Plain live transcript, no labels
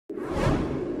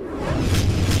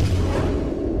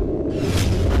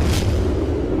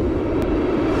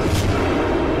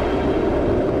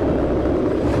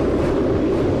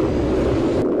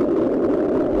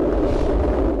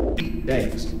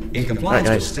In compliance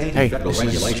with state and federal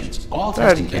regulations, all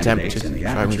testing candidates in the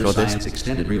Amateur Science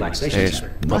Extended Relaxation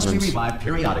Center must be revived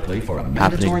periodically for a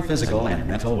mandatory physical and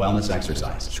mental wellness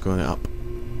exercise. Screwing it up.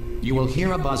 You will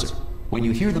hear a buzzer. When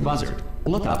you hear the buzzer,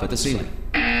 look up at the ceiling.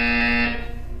 I'm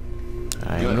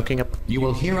looking up. You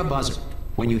will hear a buzzer.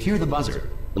 When you hear the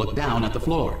buzzer, look down at the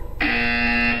floor.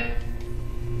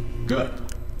 Good.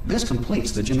 This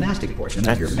completes the gymnastic portion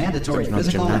of your mandatory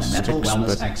physical and mental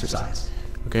wellness exercise.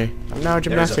 Okay, I'm now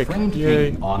gymnastic. There's a framed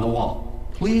painting on the wall.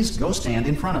 Please go stand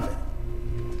in front of it.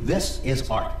 This is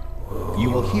art. You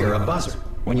will hear a buzzer.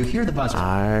 When you hear the buzzer,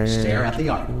 stare at the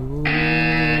art.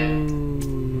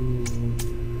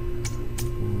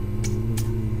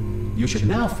 You should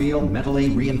now feel mentally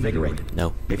reinvigorated.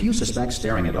 No. If you suspect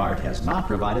staring at art has not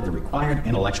provided the required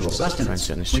intellectual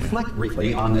sustenance, reflect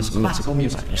briefly on this classical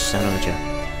music. Just stand on the chair.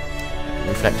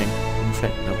 Reflecting.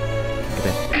 Nope. Get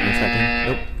in. Reflecting.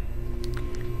 Nope.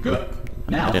 Good.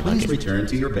 Now please return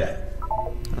to your bed.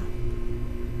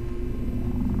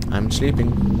 I'm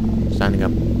sleeping. Standing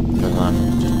up. Because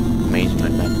I'm just amazing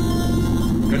like that.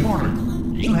 Good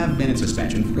morning. You have been in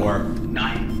suspension for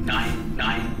 9.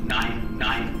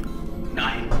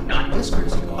 This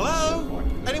courtesy call. Hello?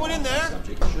 Anyone in there?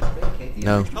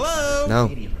 No. Hello?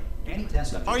 No.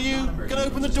 Are you gonna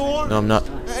open the door? No, I'm not.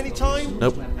 At any time?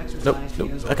 Nope.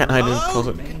 I can't hide in the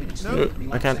closet. No?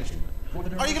 I can't.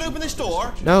 Are you gonna open this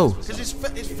door? No. Because it's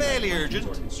fairly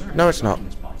urgent. No, it's not.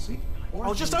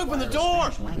 Oh, just open the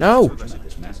door! No.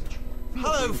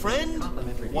 Hello, friend.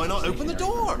 Why not open the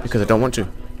door? Because I don't want to.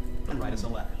 Could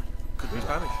be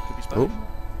Spanish. Oh.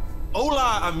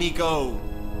 Hola, amigo.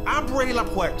 Abre la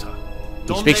puerta.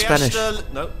 You speak Spanish.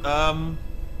 No,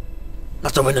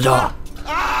 Let's open the door.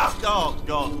 Ah! Oh,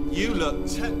 God. You look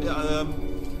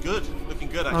good. Looking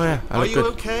good, actually. Oh, yeah. I Are look you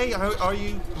good. okay? Are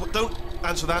you... Don't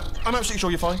answer that. I'm absolutely sure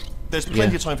you're fine. There's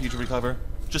plenty of time for you to recover.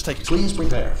 Just take it. Please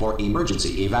prepare for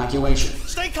emergency evacuation.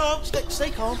 Stay calm. Stay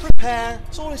calm. Prepare.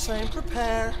 That's all I'm saying.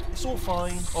 Prepare. It's all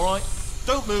fine. All right?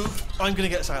 Don't move. I'm going to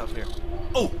get us out of here.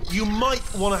 Oh, you might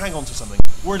want to hang on to something.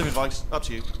 Word of advice. Up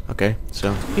to you. Okay,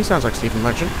 so he sounds like Stephen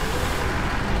Merchant.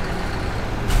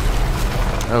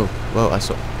 Oh, well, I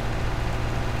saw.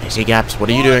 I see gaps. What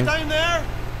are you doing? Down there.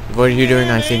 What are you doing?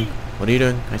 I think. What are you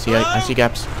doing? I see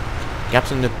gaps.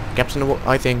 Gaps in the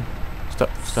eye thing.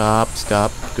 Stop.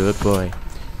 Good boy.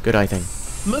 Good eye thing.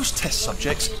 Most test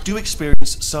subjects do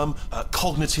experience some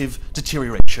cognitive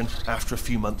deterioration after a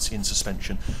few months in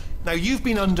suspension. Now, you've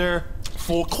been under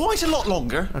for quite a lot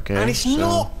longer, and it's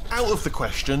not out of the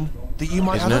question that you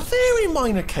might have a very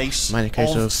minor case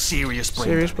of serious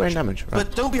brain damage. Right.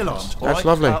 But don't be alarmed. That's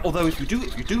lovely. Although if you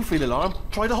do feel alarmed,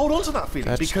 try to hold on to that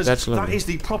feeling, because that is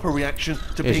the proper reaction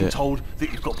to being told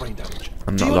that you've got brain damage.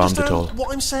 I'm not alarmed at all. Do you understand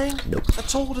what I'm saying? Nope.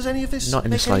 At all? Does any of this not in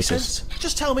the make any slightest sense?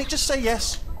 Just tell me. Just say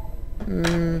yes.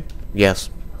 Yes.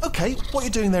 Okay, what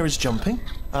you're doing there is jumping.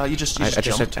 You just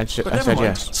jumped. I said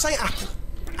yes. Say apple.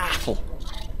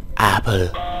 Apple.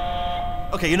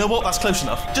 Okay, you know what? That's close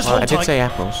enough. Just well, hold tight. I did say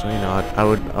apple, so you know, I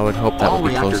would hope that would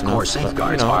be close enough. All reactor core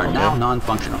safeguards are now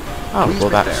non-functional. Oh, Please well,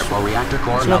 prepare for reactor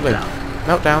core meltdown.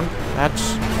 Meltdown.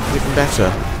 That's even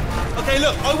better. Okay,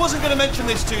 look, I wasn't going to mention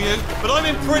this to you, but I'm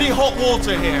in pretty hot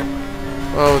water here.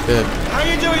 Oh, how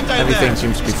you doing down everything there?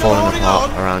 seems to be falling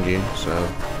apart around you, so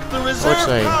the reserve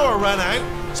power ran out,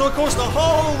 so of course the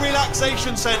whole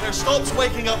relaxation centre stops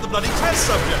waking up the bloody test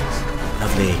subjects.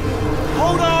 Lovely.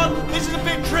 Hold on, this is a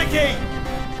bit tricky.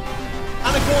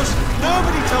 And of course,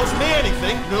 nobody tells me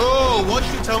anything. No, why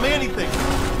should you tell me anything?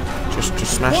 Just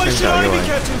smash why things should out I of your be way.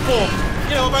 kept informed?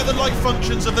 You know, about the life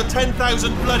functions of the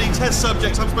 10,000 bloody test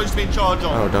subjects I'm supposed to be in charge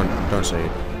of. Oh, don't say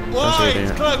it. Why?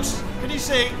 It's close. Can you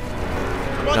see?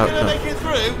 Am I going to make it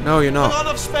through? No, you're not. I've got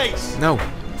enough space. No,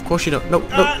 of course you don't. No.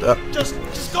 Just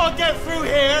gotta get through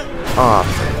here.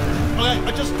 Okay,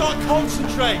 I just gotta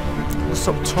concentrate.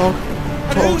 Stop talking.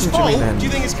 And whose fault do you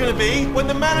think it's going to be when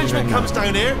the management comes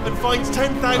down here and finds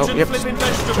 10,000 flipping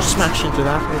vegetables? Just smash into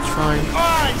that, it's fine.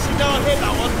 Alright, see, no, I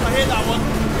hit that one.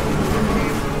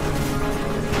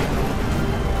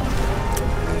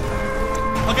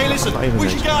 Okay, listen, we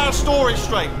should get our story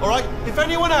straight, alright? If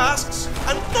anyone asks,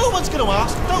 and no one's going to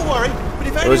ask, don't worry, but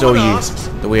if anyone asks,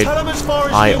 tell them as far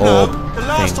as you know, the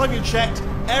last time you checked,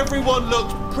 everyone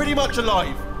looked pretty much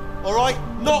alive. Alright?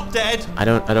 Not dead. I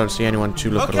don't see anyone to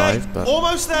look alive, but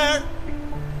almost there.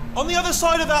 On the other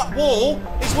side of that wall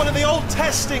is one of the old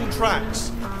testing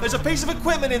tracks. There's a piece of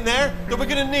equipment in there that we're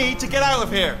gonna need to get out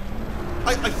of here.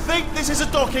 I think this is a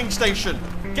docking station.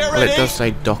 Get ready. Well, it does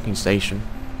say docking station.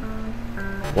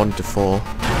 1 to 4.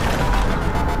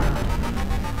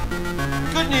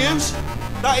 Good news.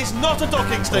 That is not a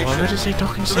docking station. Why did it say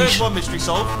docking So there's station? one mystery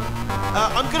solved.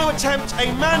 I'm going to attempt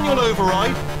a manual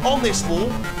override on this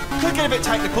wall. Could get a bit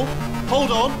technical. Hold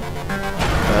on.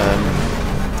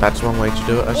 That's one way to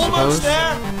do it, I suppose. Almost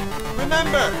there.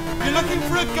 Remember, you're looking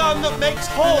for a gun that makes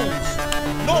holes,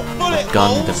 not bullet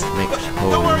Gun holes. that makes But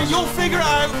holes. don't worry, you'll figure it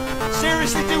out.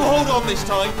 Seriously, do hold on this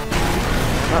time.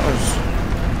 That was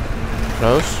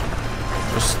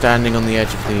close. Just standing on the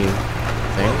edge of the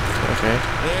thing. Okay.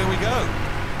 There we go.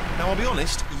 Now, I'll be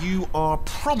honest, you are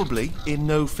probably in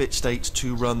no fit state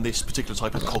to run this particular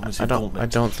type of cognitive gauntlet. I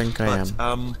don't think I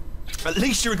am. At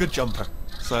least you're a good jumper.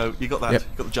 So you got that. Yep.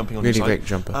 You got the jumping on Really your side. great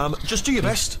jumper. Just do your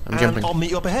best, I'm and jumping. I'll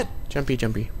meet you up ahead. Jumpy,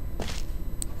 jumpy.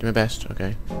 Do my best,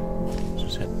 okay.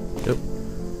 Just hit. Nope.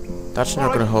 That's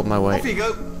not gonna hold my weight. Off you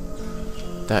go.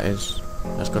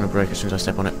 That's gonna break as soon as I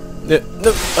step on it.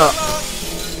 No.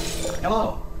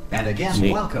 Hello, and again,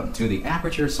 welcome to the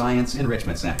Aperture Science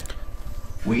Enrichment Center.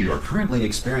 We are currently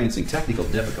experiencing technical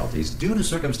difficulties due to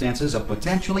circumstances of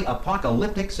potentially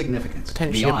apocalyptic significance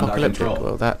beyond our control.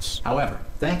 Well, that's... However,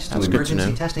 thanks to That's good to emergency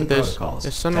know. testing But protocols,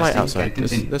 there's sunlight testing outside. can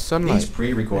continue. There's sunlight. These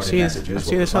pre-recorded I messages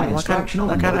see will the sun. provide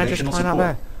instructional and Why can't I just motivational climb out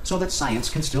support there? so that science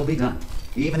can still be done,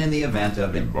 even in the event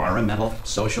of environmental,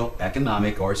 social,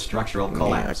 economic, or structural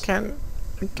collapse. I can't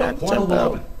The portal jump will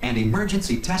out. open, and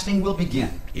emergency testing will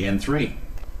begin in 3,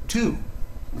 2,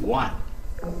 1.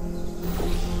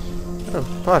 Oh,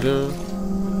 pardon.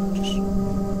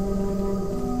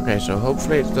 Okay, so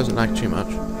hopefully it doesn't lag too much.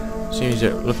 Seems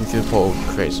that looking through the portal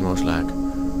creates the most lag.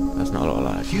 That's not a lot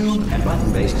of lag. Cube and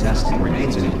button-based testing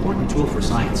remains an important tool for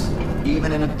science,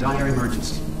 even in a dire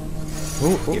emergency.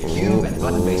 If cube and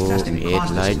button-based testing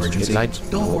causes this emergency,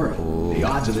 don't worry. The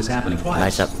odds of this happening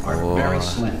twice are very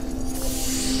slim.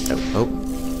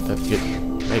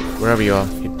 Hey, wherever you are,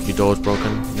 your door's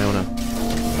broken. No.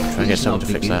 Try and get someone to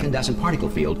fix the that. incandescent particle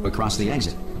field across the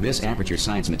exit. This Aperture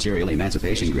Science Material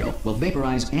Emancipation Grill will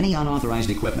vaporize any unauthorized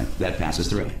equipment that passes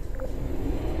through it.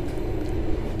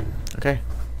 Okay.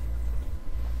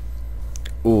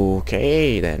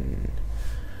 Okay, then.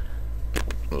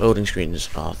 Loading screens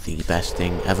are the best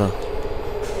thing ever.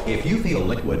 If you feel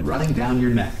liquid running down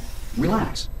your neck,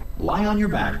 relax, lie on your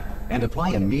back, and apply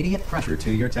immediate pressure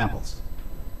to your temples.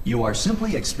 You are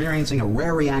simply experiencing a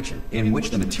rare reaction in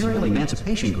which the Material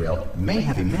Emancipation Grill may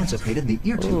have emancipated the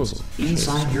ear tubes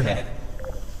inside your head.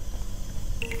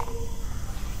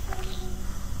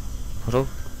 Hold on.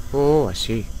 Oh, I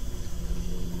see.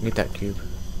 Need that cube.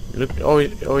 It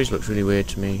always looks really weird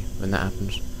to me when that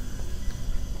happens.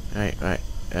 Right.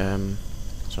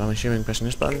 So I'm assuming pressing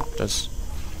this button does...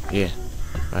 Yeah.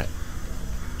 Right.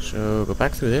 So go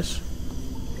back through this.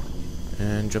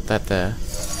 And drop that there.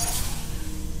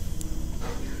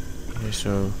 Okay,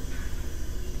 so...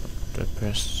 Do I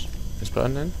press this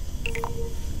button then?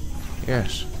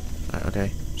 Yes. Right,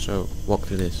 okay. So walk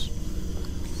through this.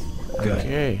 Good.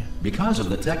 Okay. Because of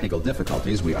the technical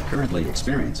difficulties we are currently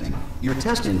experiencing, your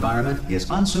test environment is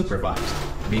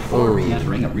unsupervised. Before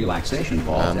re-entering a relaxation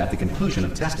vault at the conclusion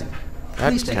of testing,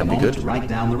 please take a moment to write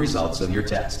down the results of your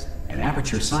test. An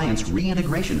Aperture Science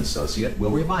Reintegration Associate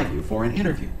will revive you for an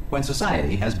interview when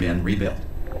society has been rebuilt.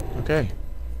 Okay.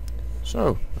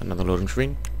 So, another loading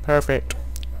screen. Perfect.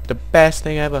 The best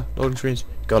thing ever. Loading screens.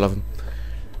 Gotta love them.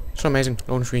 So amazing.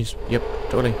 Loading screens. Yep,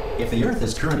 totally. If the Earth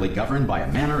is currently governed by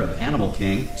a manner of animal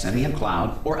king, sentient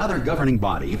cloud, or other governing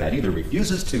body that either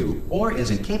refuses to or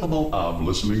is incapable of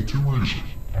listening to reason.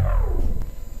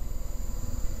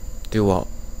 Do what?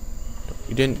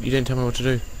 You didn't tell me what to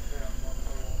do.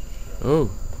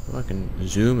 Oh, I can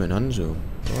zoom and unzoom.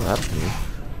 Oh, that's new.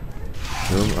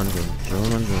 Zoom, unzoom,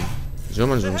 zoom, unzoom. Zoom,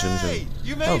 unzoom, zoom, zoom. Hey,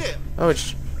 you made it! Oh,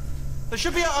 it's... There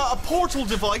should be a portal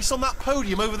device on that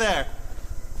podium over there.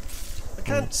 I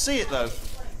can't see it though.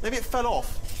 Maybe it fell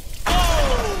off.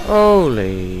 Oh!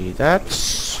 Holy,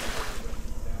 that's...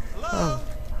 Hello? Oh,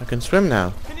 I can swim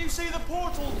now. Can you see the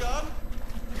portal gun?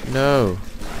 No.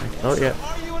 Not yet.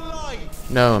 Are you alive?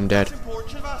 No, I'm dead. That's important.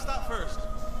 Should have asked that first.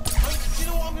 Do you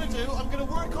know what I'm going to do? I'm going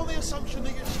to work on the assumption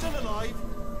that you're still alive,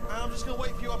 and I'm just going to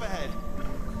wait for you up ahead.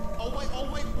 I'll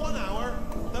wait 1 hour,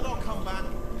 then I'll come back,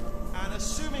 and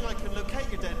assuming I can locate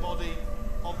your dead body,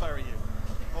 I'll bury you.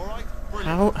 All right?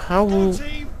 Brilliant. How will...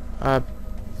 team.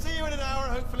 See you in an hour,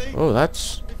 hopefully. Oh,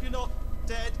 that's... If you're not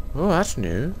dead. Oh, that's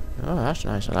new. Oh, that's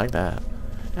nice. I like that.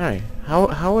 Alright,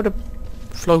 how would a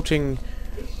floating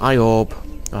eye orb...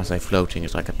 I say floating,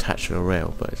 it's like attached to a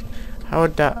rail, but how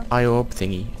would that eye orb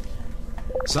thingy...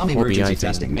 Some emergency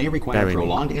testing may require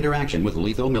prolonged interaction with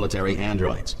lethal military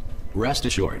androids. Rest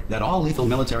assured that all lethal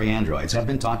military androids have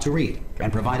been taught to read and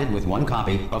provided with 1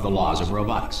 copy of the Laws of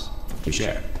Robotics to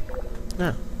share.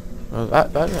 Yeah. Well,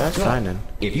 that's fine then.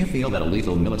 If you feel that a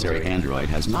lethal military android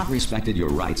has not respected your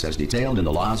rights as detailed in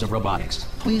the laws of robotics,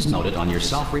 please note it on your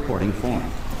self-reporting form.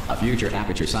 A future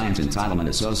Aperture Science Entitlement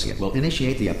Associate will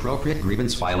initiate the appropriate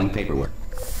grievance filing paperwork.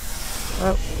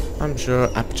 Well, I'm sure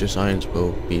Aperture Science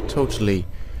will be totally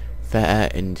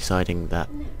fair in deciding that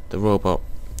the robot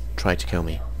tried to kill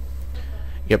me.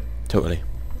 Yep, totally.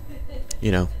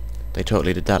 You know, they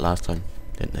totally did that last time,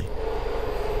 didn't they?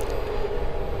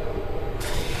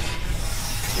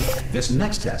 This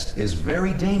next test is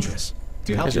very dangerous.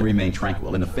 To help you remain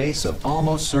tranquil in the face of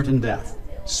almost certain death,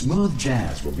 smooth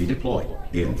jazz will be deployed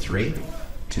in 3,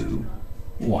 2,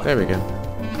 1. There we go.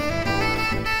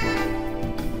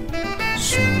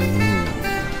 Smooth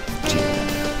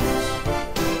jazz.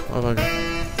 What have I got?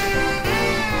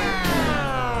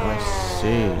 I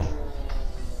see.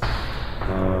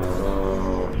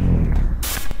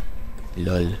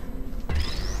 Lol.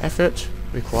 Effort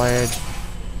required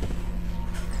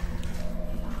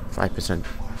 5%,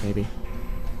 maybe.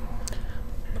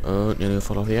 Oh, nearly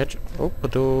fall off the edge. Oh,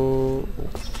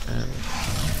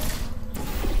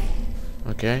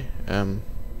 okay.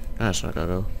 That's not gonna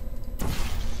go.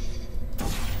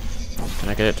 Can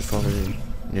I get it to fall in?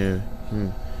 No.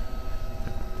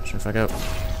 So if I go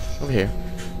over here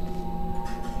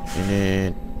and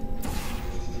then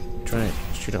try it,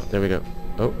 shoot out. There we go.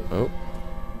 Oh.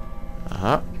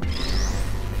 Aha.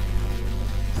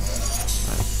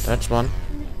 Right, that's one.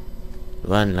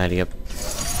 One lighting up.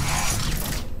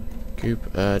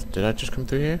 Cube. Did I just come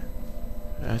through here?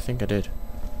 I think I did.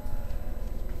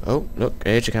 Oh, look,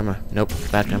 here's your camera. Nope,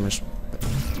 bad cameras.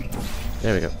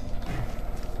 There we go.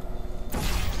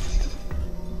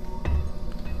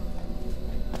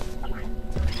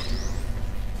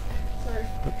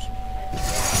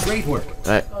 Oops. Great work.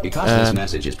 Right. Because this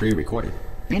message is pre-recorded,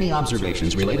 any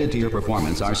observations related to your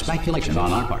performance are speculation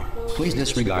on our part. Please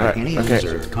disregard any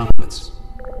undeserved compliments.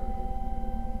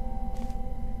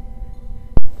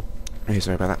 Hey,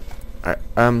 sorry about that.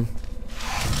 Alright,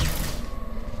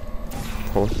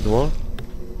 fall through the wall.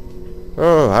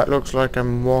 Oh, that looks like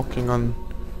I'm walking on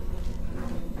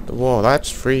the wall. That's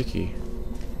freaky.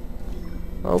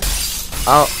 Oh,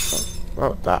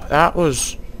 well, that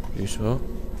was useful.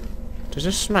 Does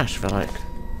this smash if I like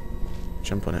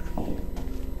jump on it?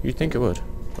 You'd think it would.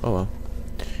 Oh well.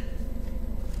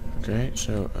 Okay,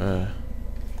 so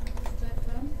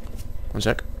one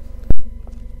sec.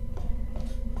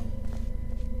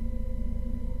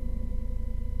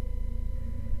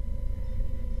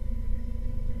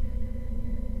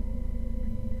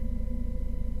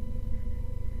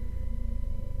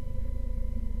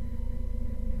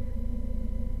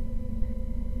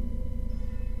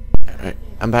 Alright,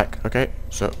 I'm back. Okay,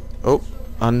 so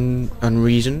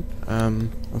unreason.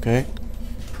 Okay.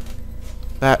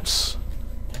 That's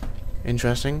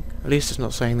interesting. At least it's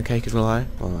not saying the cake is a lie.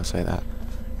 Well, I say that.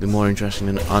 It'd be more interesting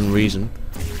than unreason.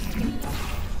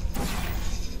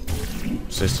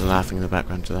 Sister laughing in the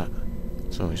background to that.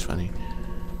 It's always funny.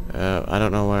 I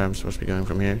don't know where I'm supposed to be going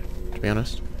from here, to be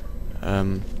honest.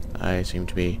 I seem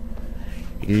to be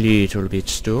a little bit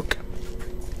stuck.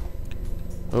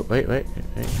 Oh, wait.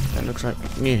 That looks like...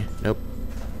 yeah, nope.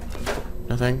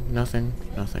 Nothing.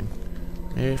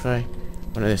 Maybe if I...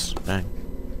 one of this. Bang.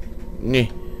 Nah.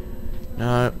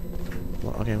 No.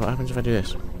 Okay, what happens if I do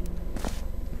this?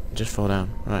 Just fall down.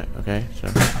 Right, okay, so...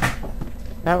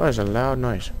 that was a loud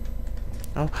noise.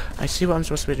 Oh, I see what I'm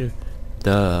supposed to do.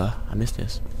 Duh, I missed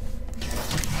this.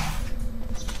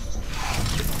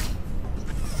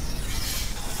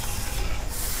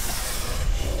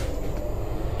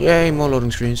 Yay, more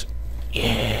loading screens.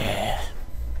 Yeah.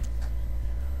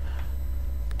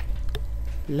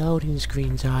 Loading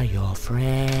screens are your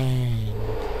friend.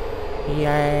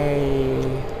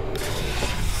 Yay.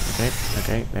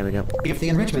 Okay, there we go. If the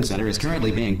Enrichment Center is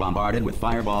currently being bombarded with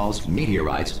fireballs,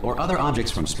 meteorites, or other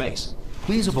objects from space,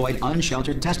 please avoid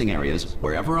unsheltered testing areas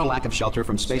wherever a lack of shelter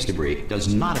from space debris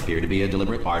does not appear to be a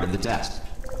deliberate part of the test.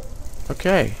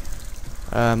 Okay.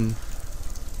 So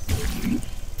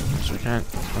we can't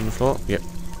on the floor. Yep.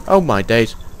 Oh my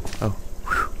days. Oh.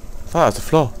 Whew. I thought that was the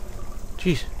floor.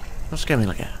 Jeez. Don't scare me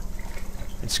like that.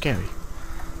 It's scary.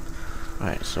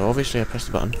 Right, so obviously I pressed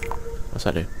the button. What's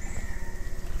that do?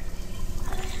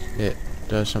 It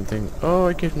does something. Oh,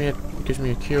 it gives me a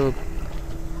cube.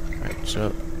 Right,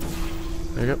 so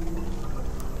there we go.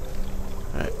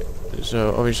 Right,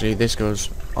 so obviously this goes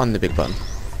on the big button.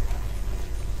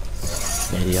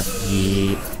 Ready up.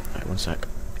 Yeah. Right, one sec.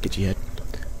 Get your head.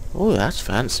 Oh, that's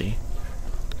fancy.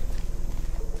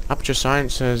 Aperture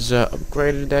Science has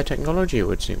upgraded their technology, it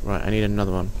would seem. Right, I need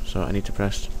another one, so I need to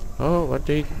press. Oh, what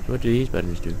do these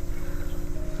buttons do?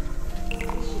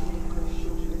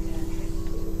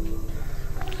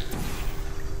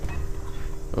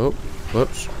 Oh,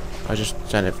 whoops. I just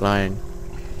sent it flying.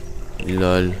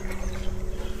 Lol.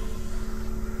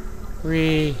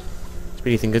 Whee!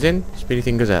 Speedy thing goes in, speedy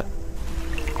thing goes out.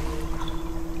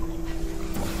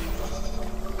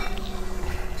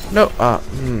 No!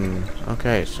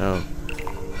 Okay, so...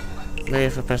 maybe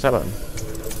if I press that button.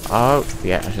 Oh,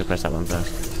 yeah, I should press that one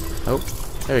first. Oh,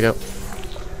 there we go.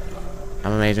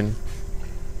 I'm amazing.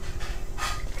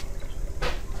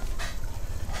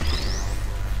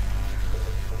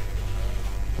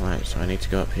 Right, so I need to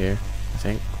go up here, I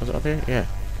think. Was it up here? Yeah.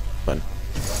 Button.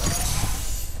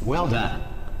 Well done.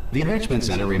 The Enrichment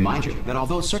Center reminds you that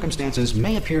although circumstances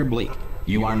may appear bleak,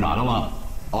 you are not alone.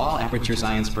 All Aperture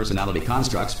Science personality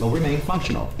constructs will remain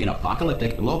functional in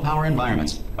apocalyptic, low-power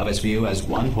environments of as few as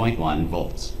 1.1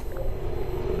 volts.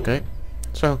 Okay,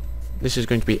 so this is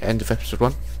going to be end of episode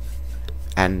 1.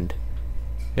 And,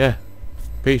 yeah,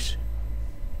 peace.